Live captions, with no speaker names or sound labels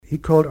he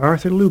called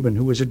Arthur Lubin,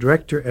 who was a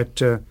director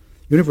at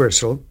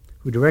Universal,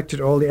 who directed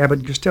all the Abbott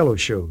and Costello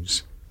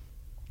shows.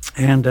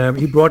 And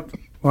he brought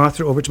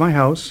Arthur over to my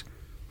house,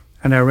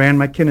 and I ran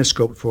my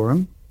kinescope for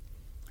him.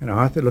 And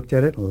Arthur looked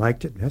at it and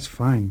liked it. That's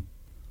fine.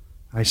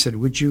 I said,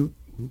 would you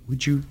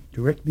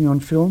direct me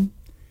on film?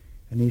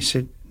 And he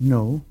said,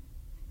 no.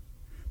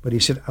 But he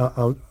said,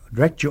 I'll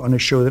direct you on a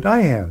show that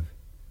I have.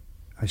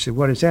 I said,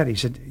 what is that? He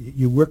said,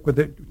 you work with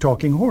a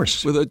talking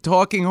horse. With a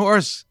talking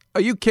horse? Are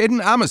you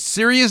kidding? I'm a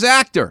serious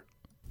actor.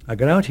 I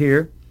got out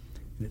here,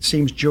 and it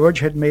seems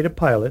George had made a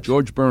pilot.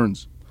 George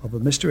Burns. Of a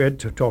Mr. Ed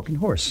talking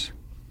horse.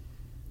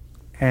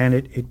 And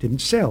it didn't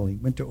sell. He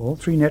went to all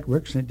 3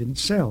 networks, and it didn't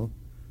sell.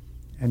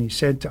 And he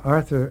said to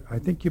Arthur, I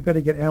think you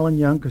better get Alan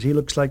Young, because he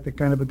looks like the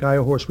kind of a guy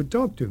a horse would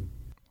talk to.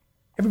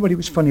 Everybody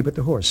was funny but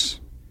the horse.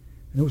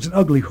 And it was an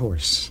ugly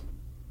horse.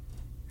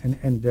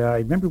 And I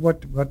remember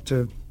what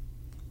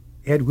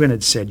Ed Wynn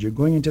had said, you're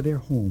going into their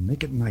home,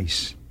 make it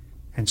nice.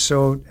 And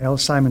so Al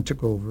Simon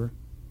took over,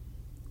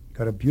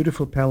 got a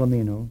beautiful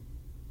Palomino,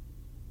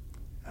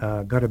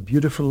 got a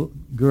beautiful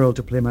girl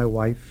to play my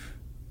wife,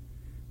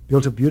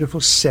 built a beautiful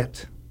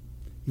set.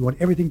 You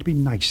want everything to be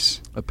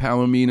nice. A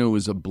Palomino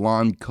is a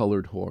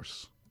blonde-colored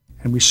horse.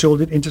 And we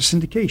sold it into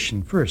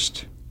syndication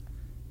first.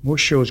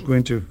 Most shows go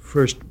into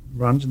first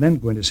runs and then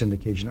go into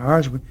syndication.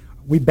 Ours,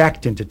 we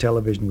backed into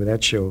television with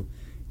that show.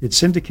 Did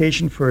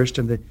syndication first,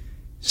 and the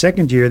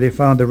second year they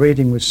found the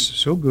rating was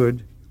so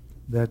good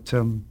that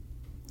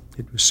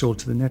it was sold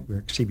to the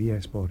network.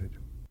 CBS bought it.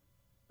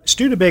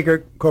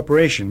 Studebaker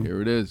Corporation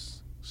Here it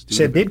is.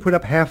 said they'd put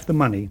up half the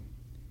money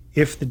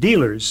if the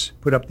dealers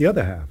put up the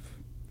other half.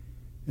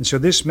 And so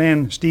this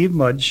man, Steve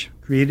Mudge,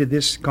 created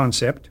this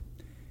concept.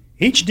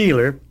 Each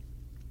dealer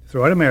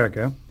throughout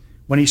America,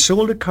 when he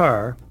sold a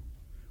car,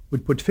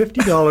 would put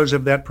 $50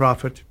 of that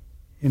profit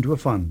into a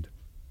fund.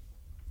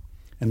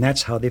 And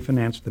that's how they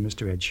financed the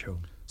Mr. Ed show.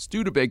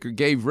 Studebaker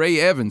gave Ray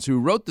Evans, who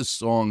wrote the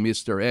song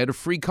Mr. Ed, a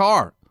free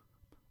car.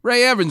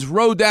 Ray Evans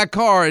rode that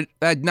car,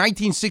 that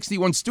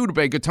 1961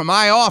 Studebaker, to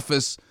my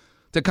office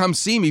to come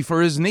see me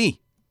for his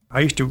knee.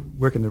 I used to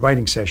work in the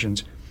writing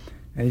sessions,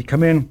 and he'd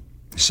come in,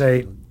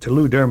 say to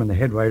Lou Derman, the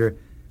head writer,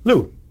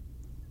 Lou,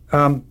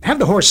 have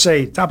the horse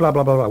say, blah, blah,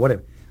 blah, blah,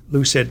 whatever.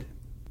 Lou said,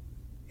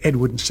 Ed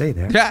wouldn't say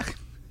that. Yeah.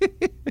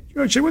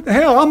 George said, what the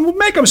hell? I'll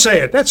make him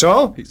say it, that's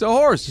all. He's a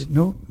horse. Said,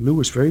 no, Lou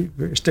was very,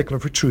 very stickler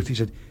for truth. He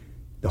said,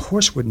 the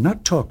horse would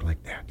not talk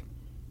like that.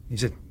 He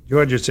said,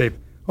 George would say,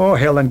 oh,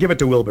 hell, then give it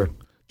to Wilbur.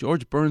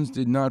 George Burns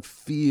did not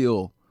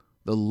feel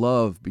the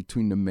love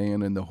between the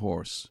man and the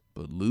horse,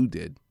 but Lou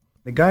did.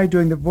 The guy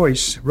doing the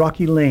voice,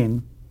 Rocky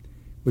Lane,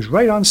 was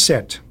right on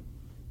set,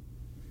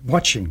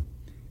 watching.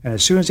 And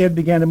as soon as Ed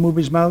began to move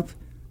his mouth,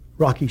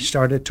 Rocky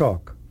started to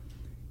talk.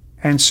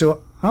 And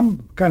so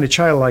I'm kind of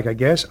childlike, I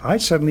guess. I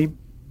suddenly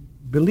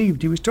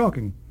believed he was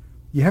talking.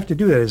 You have to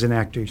do that as an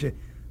actor. You say,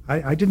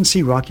 I didn't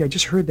see Rocky, I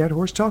just heard that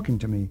horse talking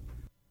to me.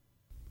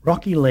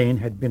 Rocky Lane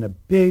had been a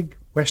big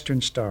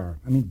Western star.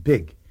 I mean,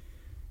 big.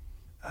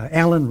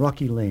 Alan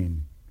Rocky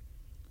Lane.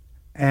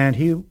 And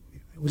he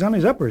was on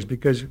his uppers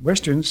because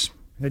Westerns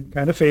had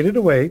kind of faded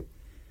away,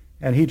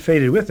 and he'd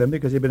faded with them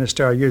because he'd been a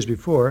star years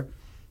before,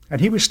 and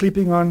he was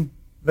sleeping on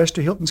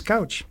Lester Hilton's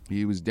couch.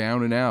 He was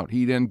down and out.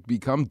 He didn't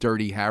become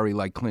Dirty Harry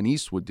like Clint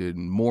Eastwood did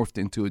and morphed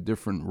into a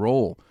different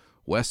role.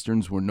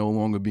 Westerns were no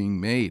longer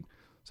being made.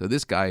 So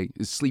this guy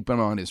is sleeping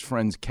on his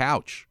friend's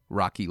couch,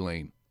 Rocky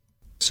Lane.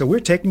 So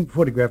we're taking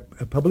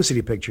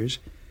publicity pictures,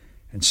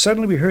 and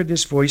suddenly we heard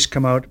this voice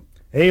come out,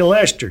 hey,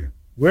 Lester,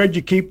 where'd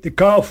you keep the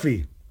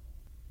coffee?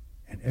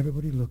 And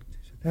everybody looked.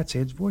 Said, that's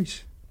Ed's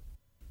voice.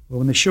 Well,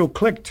 when the show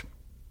clicked,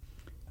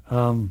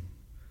 Rocky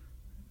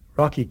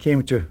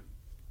came to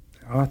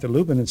Arthur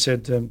Lubin and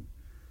said,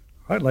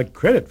 I'd like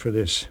credit for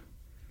this.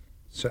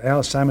 So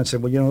Al Simon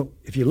said, well, you know,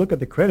 if you look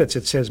at the credits,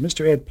 it says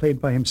Mr. Ed played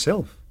by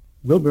himself.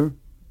 Wilbur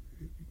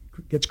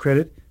gets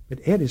credit, but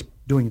Ed is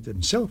doing it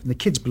himself, and the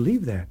kids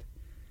believe that.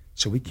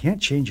 So we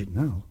can't change it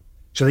now.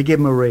 So they gave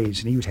him a raise,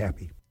 and he was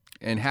happy.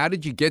 And how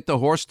did you get the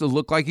horse to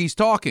look like he's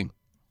talking?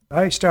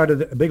 I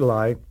started a big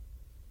lie.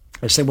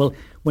 I said, well,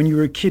 when you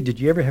were a kid, did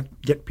you ever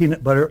get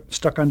peanut butter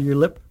stuck under your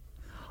lip?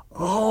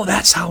 Oh,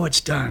 that's how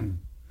it's done.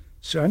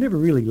 So I never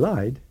really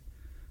lied.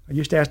 I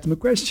just asked him a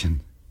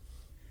question.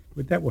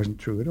 But that wasn't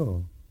true at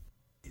all.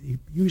 He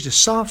used a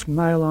soft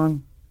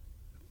nylon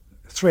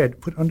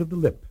thread put under the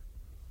lip.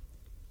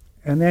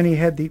 And then he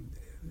had the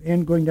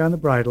end going down the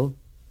bridle,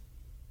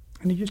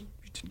 and he just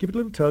give it a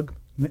little tug,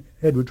 and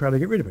Ed would try to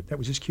get rid of it. That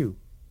was his cue.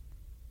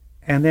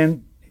 And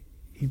then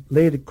he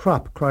laid a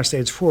crop across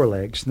Ed's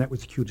forelegs, and that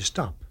was the cue to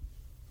stop.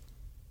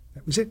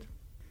 That was it.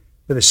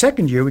 But the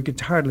second year, we could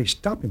hardly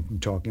stop him from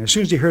talking. As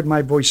soon as he heard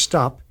my voice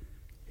stop,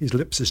 his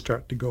lips would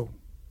start to go.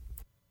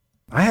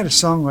 I had a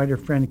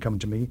songwriter friend come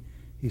to me.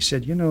 He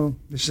said, you know,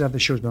 this is how the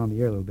show's been on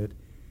the air a little bit.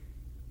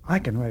 I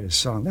can write a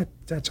song.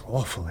 That's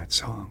awful, that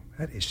song.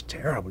 That is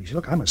terrible. He said,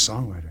 look, I'm a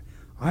songwriter.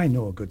 I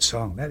know a good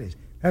song.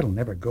 That'll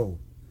never go.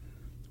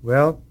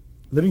 Well,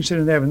 Livingston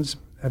and Evans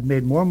have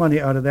made more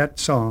money out of that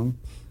song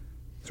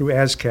through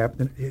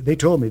ASCAP, they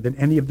told me, than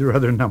any of their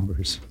other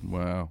numbers.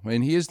 Wow.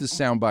 And here's the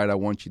soundbite I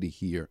want you to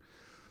hear.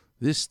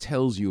 This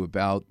tells you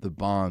about the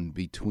bond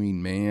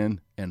between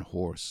man and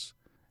horse.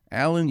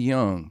 Alan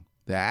Young,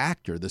 the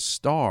actor, the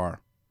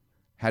star,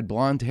 had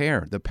blonde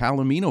hair. The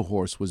Palomino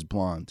horse was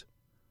blonde.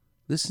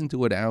 Listen to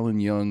what Alan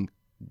Young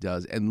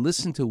does, and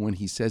listen to when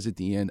he says at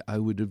the end, I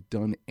would have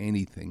done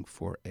anything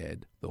for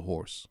Ed, the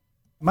horse.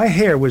 My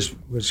hair was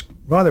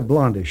rather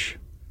blondish.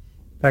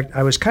 In fact,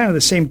 I was kind of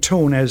the same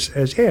tone as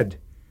Ed.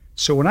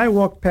 So when I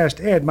walked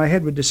past Ed, my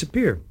head would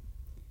disappear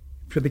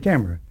for the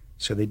camera.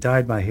 So they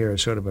dyed my hair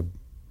sort of a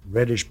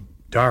reddish,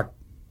 dark.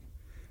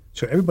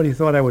 So everybody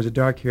thought I was a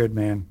dark-haired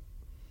man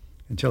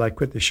until I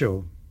quit the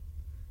show.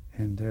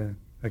 And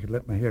I could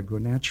let my hair grow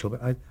natural.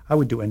 But I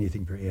would do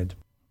anything for Ed.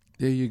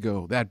 There you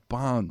go, that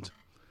bond.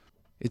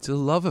 It's a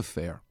love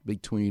affair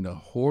between a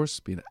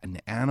horse, an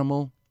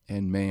animal,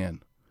 and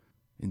man.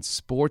 In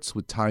sports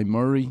with Ty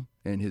Murray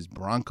and his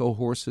Bronco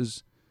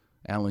horses,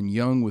 Alan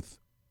Young with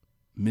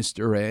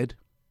Mr. Ed.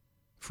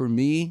 For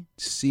me,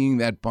 seeing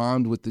that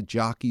bond with the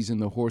jockeys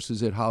and the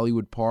horses at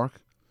Hollywood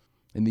Park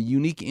and the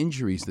unique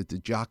injuries that the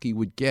jockey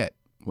would get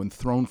when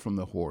thrown from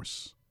the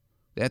horse,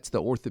 that's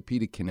the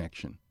orthopedic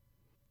connection.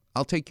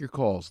 I'll take your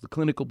calls. The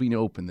clinic will be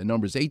open. The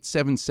number's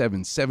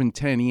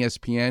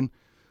 877-710-ESPN.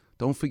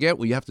 Don't forget,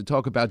 we have to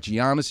talk about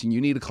Giannis, and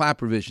you need a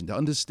clap revision to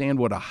understand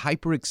what a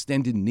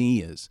hyperextended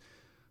knee is.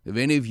 If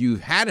any of you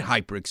had a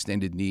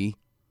hyperextended knee,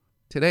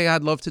 today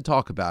I'd love to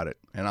talk about it,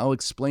 and I'll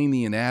explain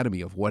the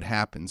anatomy of what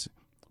happens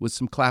with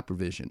some clap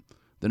revision.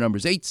 The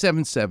number's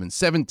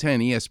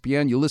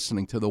 877-710-ESPN. You're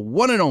listening to the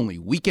one and only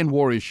Weekend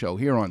Warriors show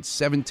here on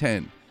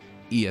 710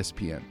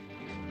 ESPN.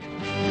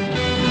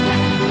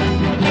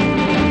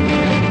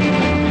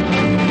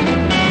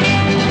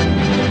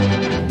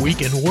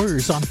 Weekend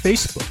Warriors on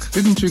Facebook.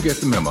 Didn't you get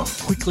the memo?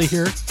 Quickly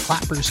hear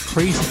Clapper's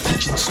crazy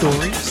kitchen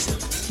stories.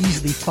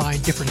 Easily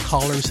find different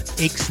callers'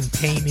 aches and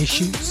pain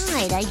issues.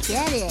 Right, I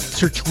get it.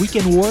 Search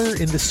Weekend Warrior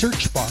in the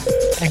search bar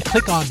and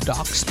click on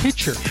Doc's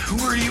picture. Who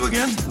are you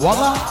again?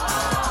 Voila!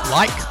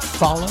 Like,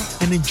 follow,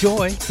 and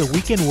enjoy the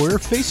Weekend Warrior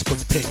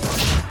Facebook page.